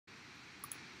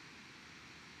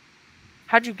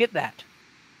How'd you get that?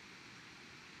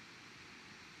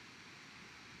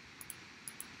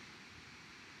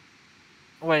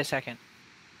 Wait a second.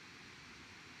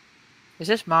 Is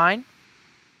this mine?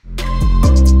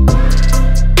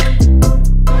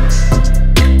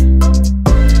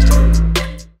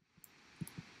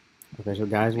 Okay, so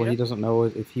guys, what he doesn't know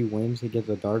is if he wins, he gets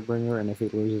a Darkbringer, and if he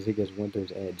loses, he gets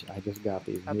Winter's Edge. I just got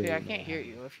these. Up here, I can't hear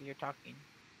you if you're talking.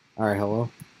 Alright, hello?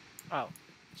 Oh.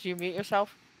 Did you mute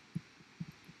yourself?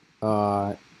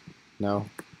 No.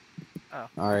 Oh.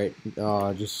 Alright,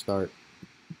 just start.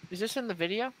 Is this in the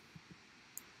video?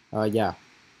 Yeah.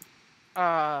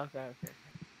 Okay.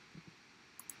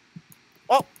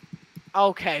 Oh!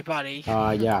 Okay, buddy.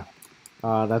 Yeah.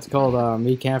 That's called,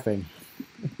 me camping.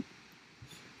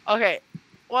 Okay.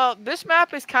 Well, this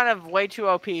map is kind of way too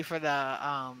OP for the,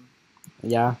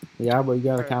 Yeah, but you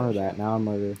gotta counter that. Now I'm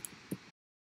murder.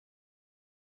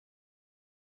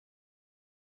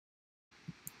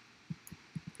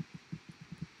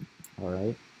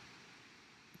 Alright.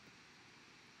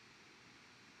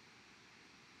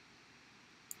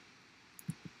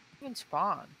 Even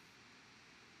spawn.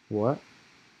 What?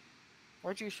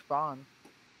 Where'd you spawn?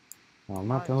 Oh, I'm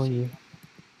not telling you.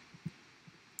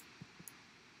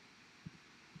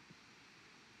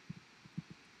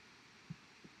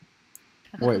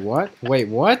 Wait, what? Wait,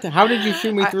 what? How did you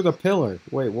shoot me through the pillar?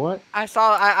 Wait, what? I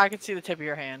saw. I could see the tip of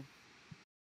your hand.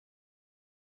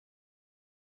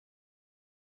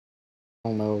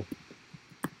 Oh no.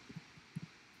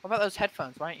 What about those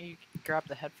headphones? Why don't you grab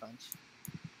the headphones?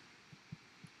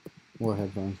 What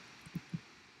headphones?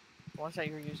 The ones that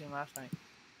you were using last night.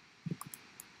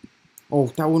 Oh,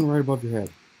 that one right above your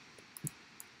head.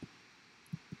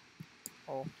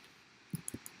 Oh.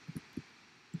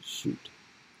 Shoot.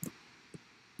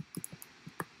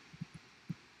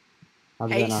 How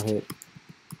did that not hit?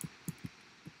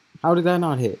 How did that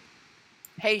not hit?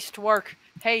 Haste, work.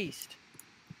 Haste.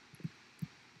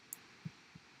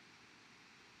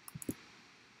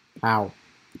 Ow.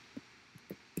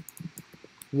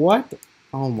 What?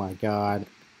 Oh my god.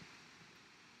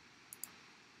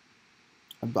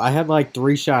 I had like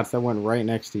 3 shots that went right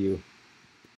next to you.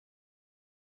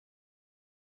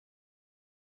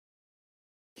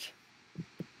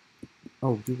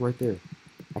 Oh, dude, right there.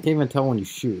 I can't even tell when you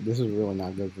shoot. This is really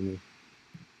not good for me.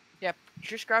 Yep.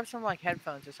 Just grab some like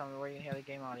headphones or something where you can hear the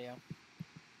game audio.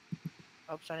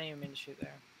 Oops, I didn't even mean to shoot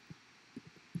there.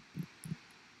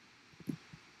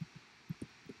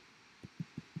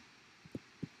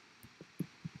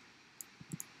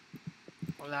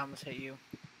 Well, that almost hit you.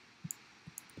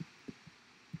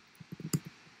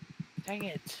 Dang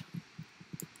it.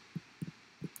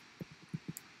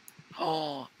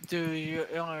 Oh, dude, you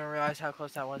don't even realize how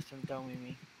close that was to doming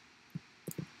me.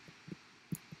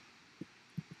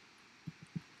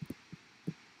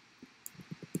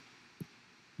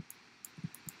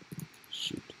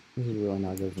 Shoot. This is really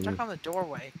not good for me. Stuck on the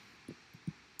doorway.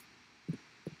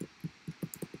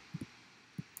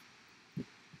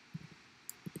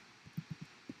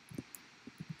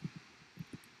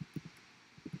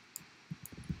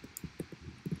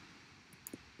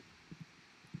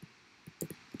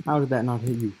 How did that not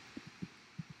hit you?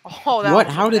 Oh, that what?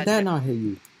 was How did that not hit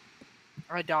you?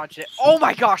 I dodged it. Oh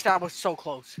my gosh, that was so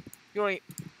close. You only...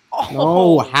 Oh.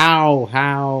 No,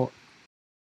 how?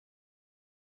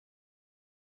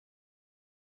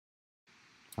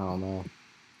 I don't know.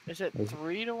 Is it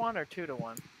 3-1 or 2-1?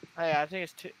 Oh, yeah, I think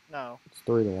it's 2. No. It's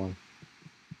 3-1.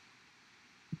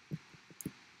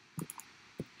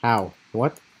 How?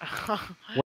 What?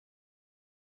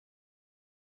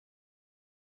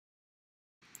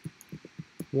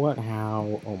 What?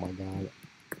 How? Oh my god.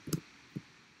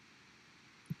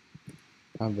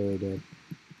 I'm very dead.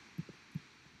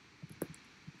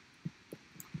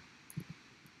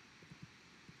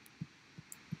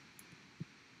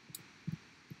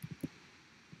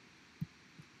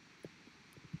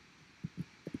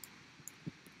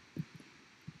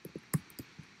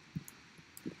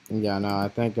 Yeah, no, I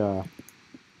think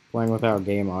playing without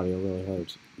game audio really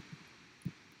hurts.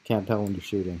 Can't tell when you're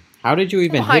shooting. How did you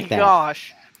even hit that? Oh my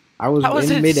gosh. I was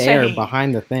in midair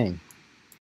behind the thing.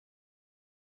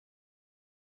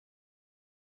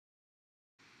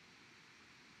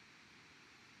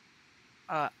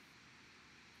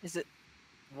 Is it...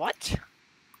 What?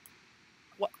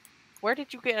 What? Where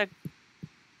did you get a...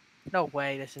 No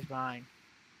way, this is mine.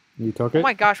 You took it? Oh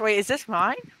my gosh, wait, is this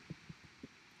mine?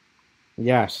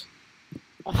 Yes.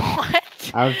 What?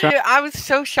 I was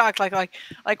so shocked. Like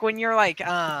when you're like,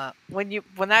 when you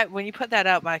put that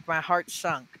up, like my heart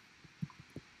sunk.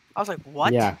 I was like,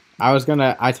 what? Yeah,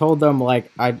 I told them like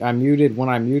I muted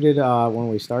when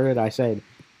we started. I said,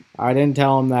 I didn't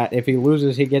tell him that if he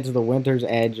loses, he gets the Winter's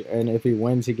Edge, and if he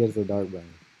wins, he gets the Darkbringer.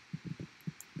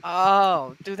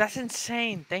 Oh, dude, that's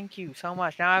insane. Thank you so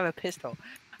much. Now I have a pistol.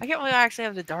 I can't believe I actually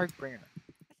have the Darkbringer.